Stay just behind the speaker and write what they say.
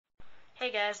Hey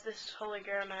guys, this is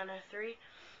HolyGirl903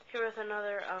 here with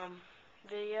another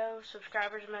video,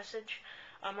 subscriber's message.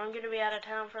 I'm going to be out of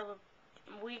town for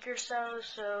a week or so,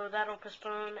 so that'll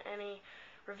postpone any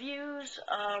reviews.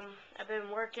 I've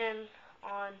been working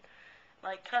on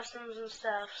like customs and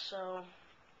stuff, so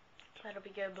that'll be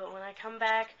good. But when I come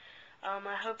back, I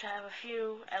hope to have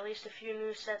at least a few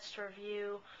new sets to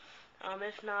review.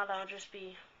 If not, I'll just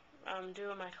be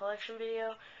doing my collection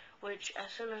video, which as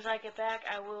soon as I get back,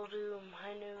 I will do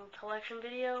my new collection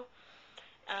video.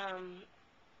 I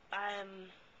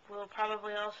will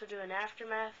probably also do an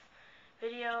aftermath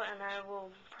video, and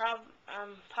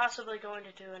I'm possibly going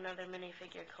to do another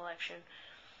minifigure collection.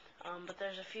 But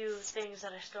there's a few things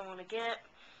that I still want to get.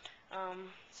 And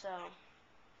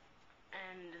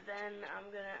then I'm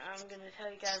gonna tell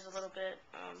you guys a little bit,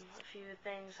 a few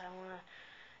things I want to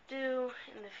do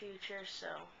in the future.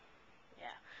 So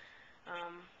yeah.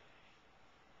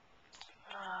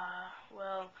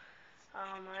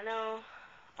 I know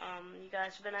you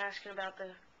guys have been asking about the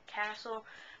castle,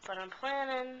 but I'm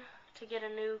planning to get a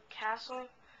new castle,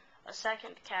 a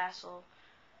second castle.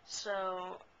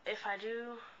 So if I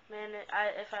do,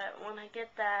 when I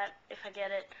get that, if I get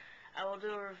it, I will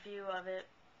do a review of it.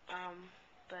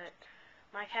 But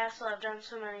my castle, I've done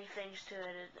so many things to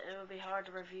it, it would be hard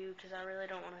to review because I really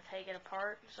don't want to take it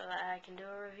apart so that I can do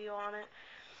a review on it,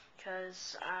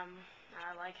 because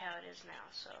I like how it is now.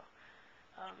 So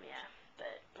yeah,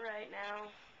 but right now,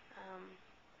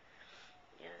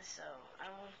 yeah, so I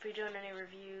won't be doing any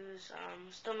reviews.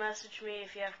 Still message me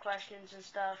if you have questions and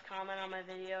stuff, comment on my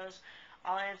videos.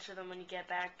 I'll answer them when you get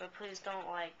back, but please don't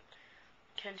like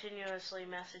continuously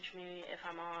message me if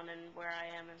I'm on and where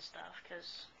I am and stuff,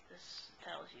 because this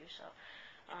tells you. So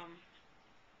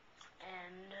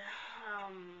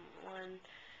when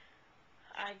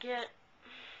I get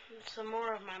some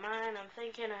more of my mine, I'm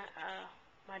thinking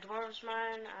my dwarves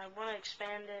mine, I want to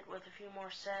expand it with a few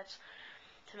more sets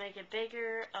to make it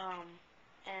bigger,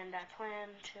 and I plan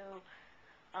to,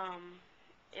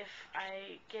 if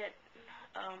I get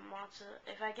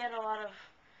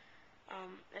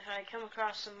if I come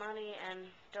across some money and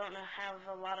don't have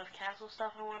a lot of castle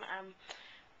stuff I want, I'm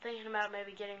thinking about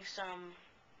maybe getting some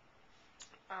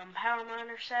power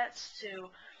miner sets to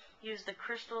use the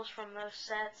crystals from those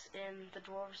sets in the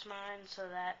dwarves mine, so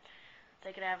that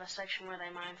they could have a section where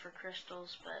they mine for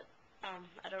crystals. But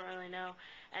I don't really know.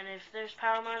 And if there's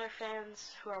power miner fans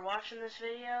who are watching this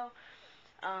video,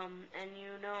 and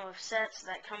you know of sets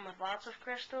that come with lots of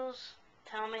crystals,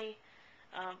 tell me.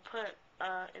 Put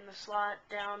in the slot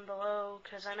down below,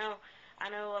 because I know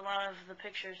a lot of the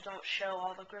pictures don't show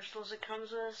all the crystals it comes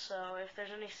with. So if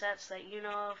there's any sets that you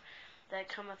know of that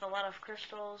come with a lot of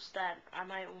crystals that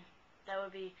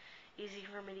would be easy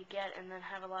for me to get and then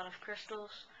have a lot of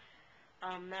crystals,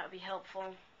 that would be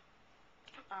helpful.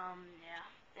 Yeah,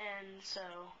 and so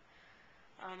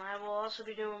I will also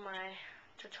be doing my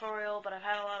tutorial, but I've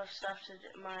had a lot of stuff to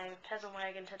do, my peasant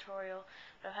wagon tutorial,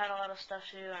 but I've had a lot of stuff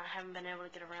to do and I haven't been able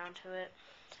to get around to it,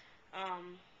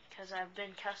 because I've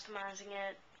been customizing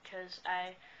it, because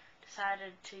I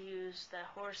decided to use the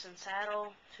horse and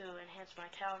saddle to enhance my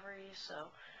cavalry.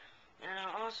 So, and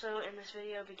I'll also in this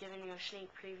video be giving you a sneak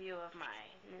preview of my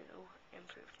new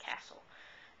improved castle,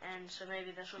 and so maybe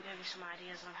this will give you some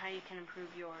ideas on how you can improve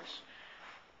yours.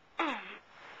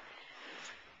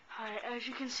 Alright, as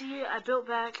you can see, I built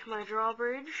back my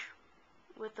drawbridge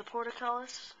with the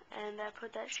portcullis, and I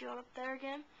put that shield up there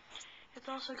again. It's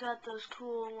also got those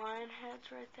cool lion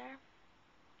heads right there.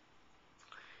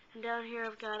 And down here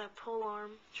I've got a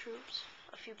polearm troops,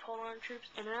 a few polearm troops,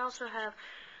 and I also have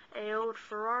a old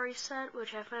Ferrari set,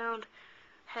 which I found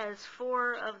has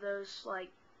 4 of those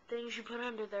like things you put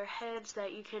under their heads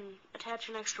that you can attach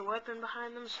an extra weapon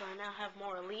behind them, so I now have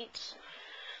more elites.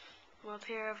 Up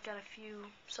here I've got a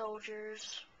few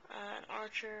soldiers, an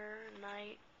archer,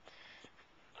 knight,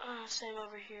 same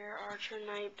over here, archer,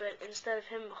 knight, but instead of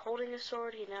him holding a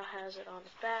sword, he now has it on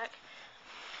his back.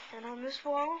 And on this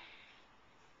wall,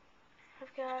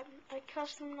 I've got a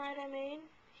custom knight I made.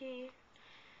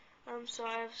 So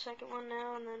I have a second one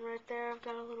now, and then right there I've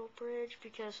got a little bridge,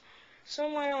 because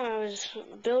somewhere when I was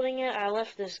building it, I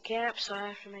left this gap, so I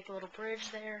have to make a little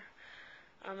bridge there.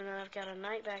 And then I've got a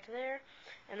knight back there.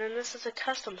 And then this is a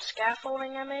custom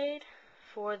scaffolding I made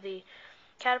for the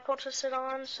catapult to sit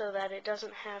on, so that it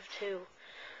doesn't have to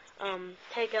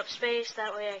take up space.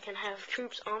 That way I can have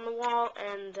troops on the wall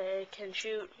and they can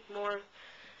shoot more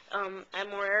at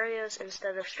more areas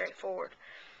instead of straight forward.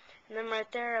 And then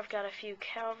right there I've got a few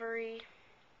cavalry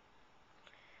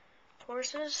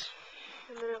horses.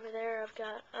 And then over there I've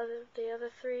got the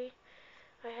other 3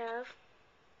 I have.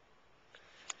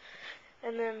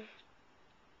 And then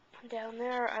down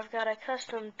there I've got a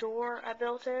custom door I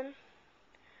built in.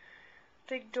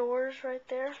 Big doors right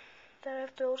there that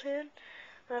I've built in.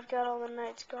 And I've got all the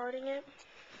knights guarding it.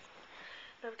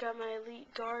 I've got my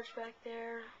elite guards back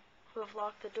there who have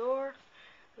locked the door.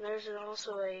 And there's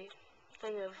also a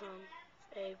thing of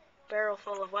a barrel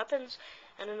full of weapons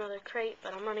and another crate,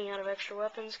 but I'm running out of extra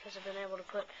weapons because I've been able to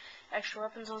put extra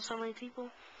weapons on so many people.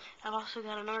 I've also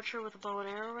got an archer with a bow and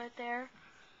arrow right there.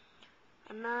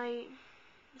 A knight,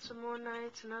 some more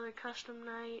knights, another custom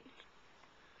knight,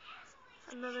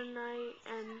 another knight,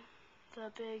 and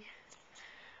the big,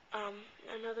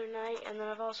 another knight, and then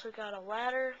I've also got a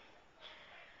ladder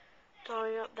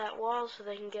going up that wall so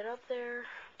they can get up there.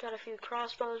 Got a few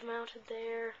crossbows mounted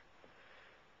there.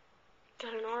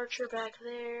 Got an archer back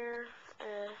there.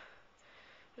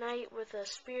 A knight with a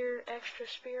spear, extra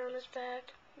spear on his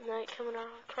back. Knight coming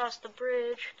across the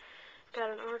bridge.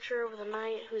 Got an archer with a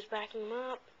knight who's backing him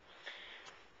up.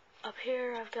 Up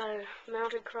here I've got a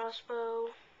mounted crossbow,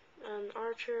 an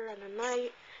archer, and a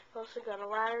knight. I've also got a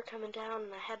ladder coming down,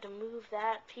 and I had to move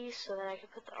that piece so that I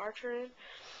could put the archer in.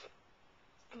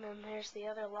 And then there's the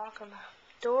other lock on the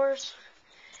doors.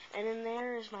 And in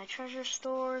there is my treasure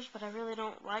stores, but I really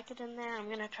don't like it in there. I'm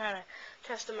going to try to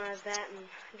customize that and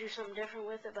do something different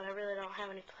with it, but I really don't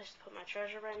have any place to put my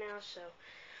treasure right now, so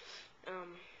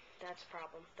that's a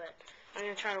problem. But I'm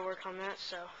going to try to work on that,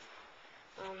 so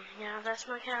yeah, that's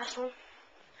my castle.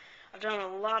 I've done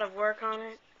a lot of work on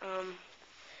it,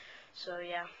 so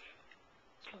yeah,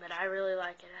 but I really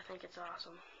like it. I think it's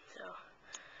awesome. So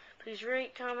please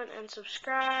rate, comment, and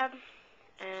subscribe,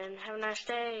 and have a nice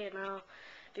day, and I'll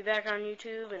be back on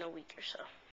YouTube in a week or so.